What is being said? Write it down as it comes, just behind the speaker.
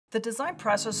The design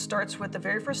process starts with the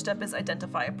very first step is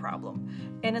identify a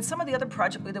problem. And in some of the other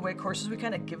Project Lead the Way courses, we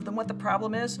kind of give them what the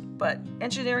problem is, but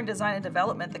engineering, design, and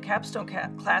development, the capstone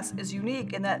class is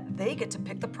unique in that they get to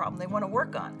pick the problem they want to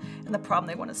work on and the problem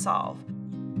they want to solve.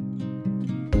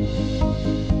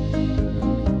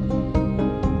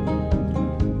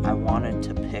 I wanted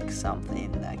to pick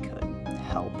something that could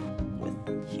help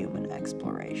with human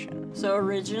exploration. So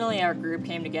originally our group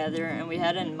came together and we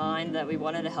had in mind that we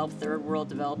wanted to help third world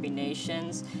developing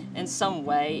nations in some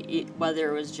way, whether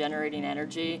it was generating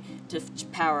energy to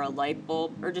power a light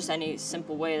bulb or just any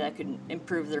simple way that could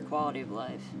improve their quality of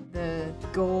life. The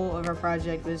goal of our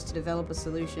project was to develop a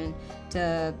solution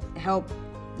to help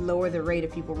lower the rate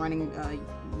of people running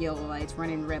yellow lights,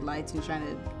 running red lights, and trying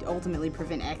to ultimately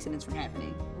prevent accidents from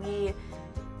happening. We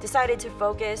decided to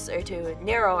focus, or to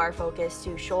narrow our focus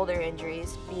to shoulder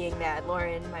injuries, being that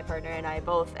Lauren, my partner, and I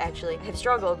both actually have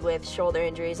struggled with shoulder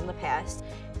injuries in the past.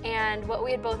 And what we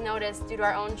had both noticed due to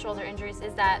our own shoulder injuries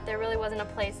is that there really wasn't a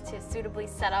place to suitably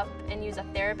set up and use a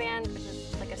TheraBand, which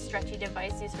is like a stretchy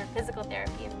device used for physical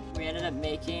therapy. We ended up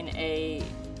making a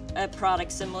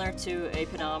product similar to a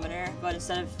pedometer, but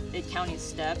instead of it counting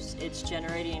steps, it's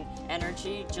generating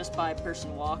energy just by a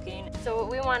person walking. So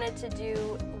what we wanted to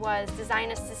do was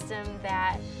design a system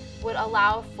that would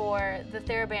allow for the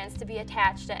TheraBands to be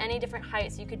attached at any different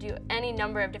heights. You could do any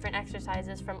number of different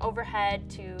exercises, from overhead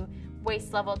to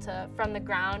waist level to from the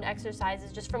ground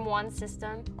exercises, just from one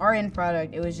system. Our end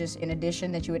product, it was just an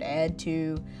addition that you would add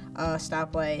to a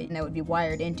stoplight, and that would be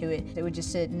wired into it. It would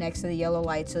just sit next to the yellow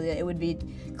light so that it would be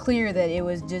clear that it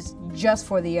was just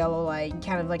for the yellow light,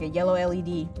 kind of like a yellow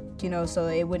LED. You know, so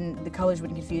the colors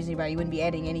wouldn't confuse anybody. You wouldn't be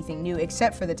adding anything new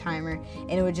except for the timer,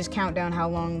 and it would just count down how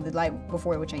long the light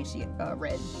before it would change to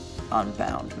red.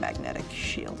 Unbound magnetic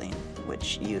shielding,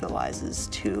 which utilizes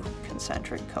two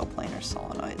concentric coplanar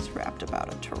solenoids wrapped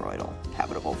about a toroidal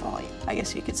habitable volume. I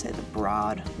guess you could say the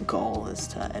broad goal is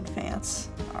to advance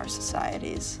our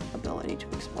society's ability to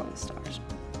explore the stars.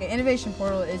 Innovation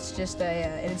Portal is just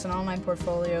it's an online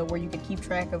portfolio where you can keep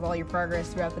track of all your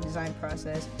progress throughout the design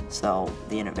process. So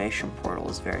the Innovation Portal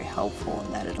is very helpful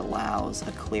in that it allows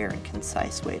a clear and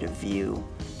concise way to view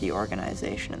the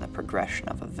organization and the progression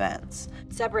of events.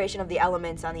 Separation of the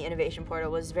elements on the Innovation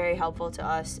Portal was very helpful to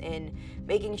us in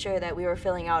making sure that we were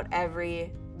filling out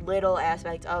every little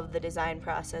aspect of the design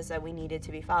process that we needed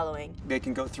to be following. They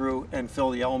can go through and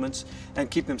fill the elements and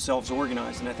keep themselves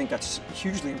organized, and I think that's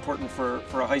hugely important for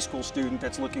a high school student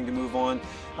that's looking to move on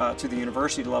to the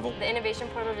university level. The Innovation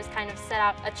Portal just kind of set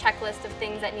out a checklist of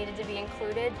things that needed to be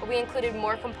included. We included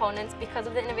more components because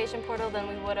of the Innovation Portal than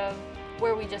we would have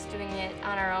were we just doing it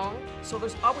on our own. So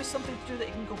there's always something to do that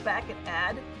you can go back and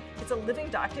add. It's a living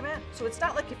document, so it's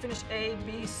not like you finish A,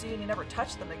 B, C, and you never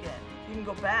touch them again. You can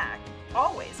go back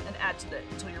always and add to it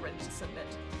until you're ready to submit.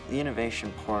 The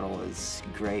Innovation Portal is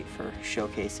great for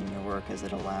showcasing your work as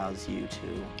it allows you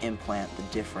to implant the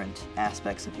different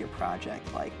aspects of your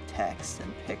project, like text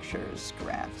and pictures,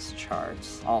 graphs,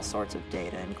 charts, all sorts of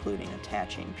data, including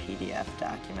attaching PDF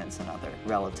documents and other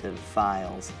relative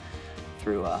files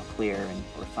through a clear and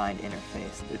refined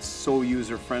interface. It's so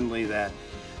user-friendly that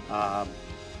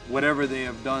whatever they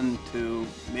have done to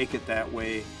make it that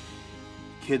way,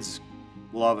 kids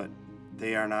love it.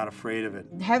 They are not afraid of it.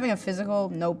 Having a physical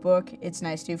notebook, it's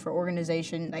nice too for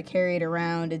organization. I carry it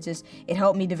around. It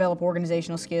helped me develop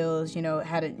organizational skills, you know,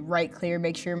 how to write clear,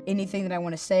 make sure anything that I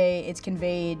want to say, it's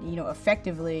conveyed, you know,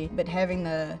 effectively. But having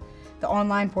the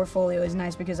online portfolio is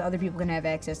nice because other people can have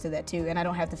access to that too, and I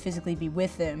don't have to physically be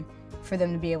with them for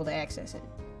them to be able to access it.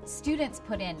 Students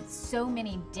put in so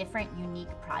many different unique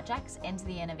projects into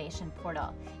the Innovation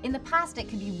Portal. In the past, it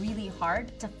could be really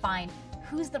hard to find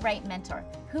who's the right mentor,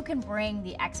 who can bring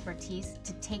the expertise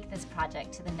to take this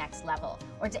project to the next level,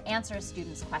 or to answer a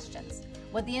student's questions.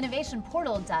 What the Innovation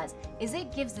Portal does is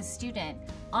it gives the student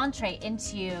entree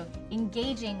into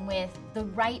engaging with the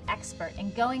right expert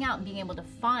and going out and being able to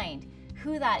find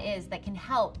who that is that can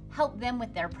help them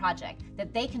with their project,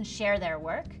 that they can share their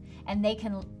work and they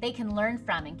can learn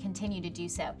from and continue to do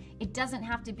so. It doesn't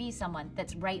have to be someone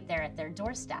that's right there at their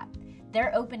doorstep.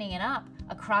 They're opening it up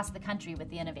across the country with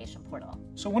the Innovation Portal.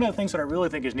 So one of the things that I really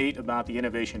think is neat about the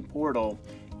Innovation Portal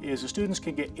is the students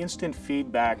can get instant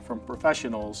feedback from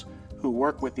professionals who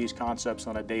work with these concepts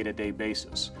on a day-to-day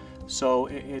basis. So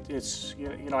it's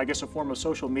I guess a form of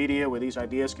social media where these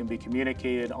ideas can be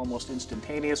communicated almost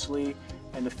instantaneously,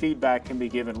 and the feedback can be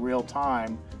given real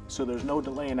time, so there's no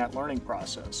delay in that learning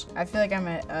process. I feel like I'm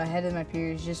ahead of my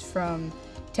peers just from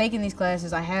taking these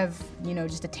classes. I have,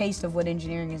 just a taste of what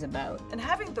engineering is about. And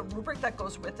having the rubric that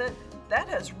goes with it, that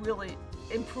has really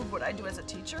improved what I do as a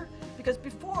teacher, Because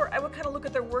before, I would kind of look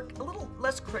at their work a little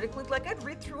less critically. Like, I'd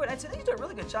read through it and I'd say, you do a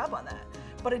really good job on that.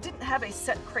 But I didn't have a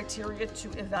set criteria to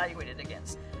evaluate it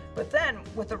against. But then,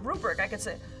 with a rubric, I could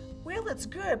say, well, it's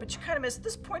good, but you kind of missed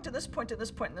this point and this point and this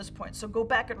point and this point, so go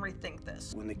back and rethink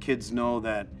this. When the kids know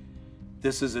that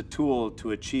this is a tool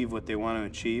to achieve what they want to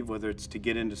achieve, whether it's to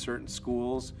get into certain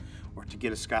schools or to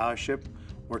get a scholarship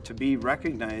or to be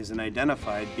recognized and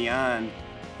identified beyond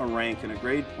a rank and a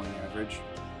grade point average,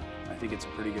 I think it's a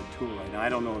pretty good tool right now. I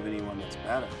don't know of anyone that's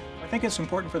better. I think it's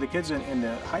important for the kids in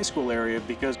the high school area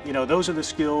because, you know, those are the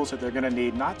skills that they're going to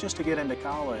need, not just to get into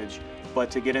college, but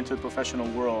to get into the professional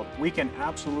world. We can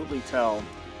absolutely tell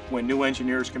when new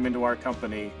engineers come into our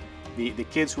company, the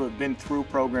kids who have been through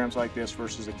programs like this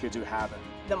versus the kids who haven't.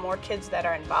 The more kids that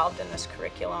are involved in this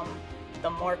curriculum, the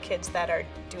more kids that are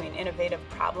doing innovative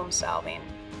problem solving,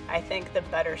 I think the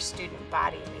better student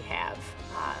body we have,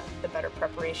 the better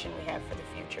preparation we have for the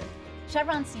future.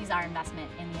 Chevron sees our investment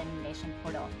in the Innovation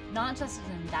Portal not just as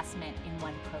an investment in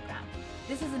one program.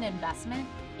 This is an investment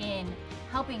in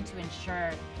helping to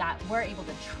ensure that we're able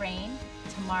to train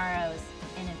tomorrow's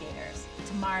innovators,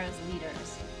 tomorrow's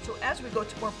leaders. So as we go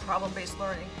to more problem-based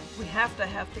learning, we have to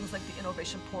have things like the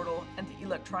Innovation Portal and the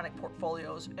electronic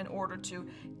portfolios in order to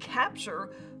capture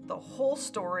the whole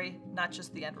story, not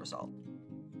just the end result.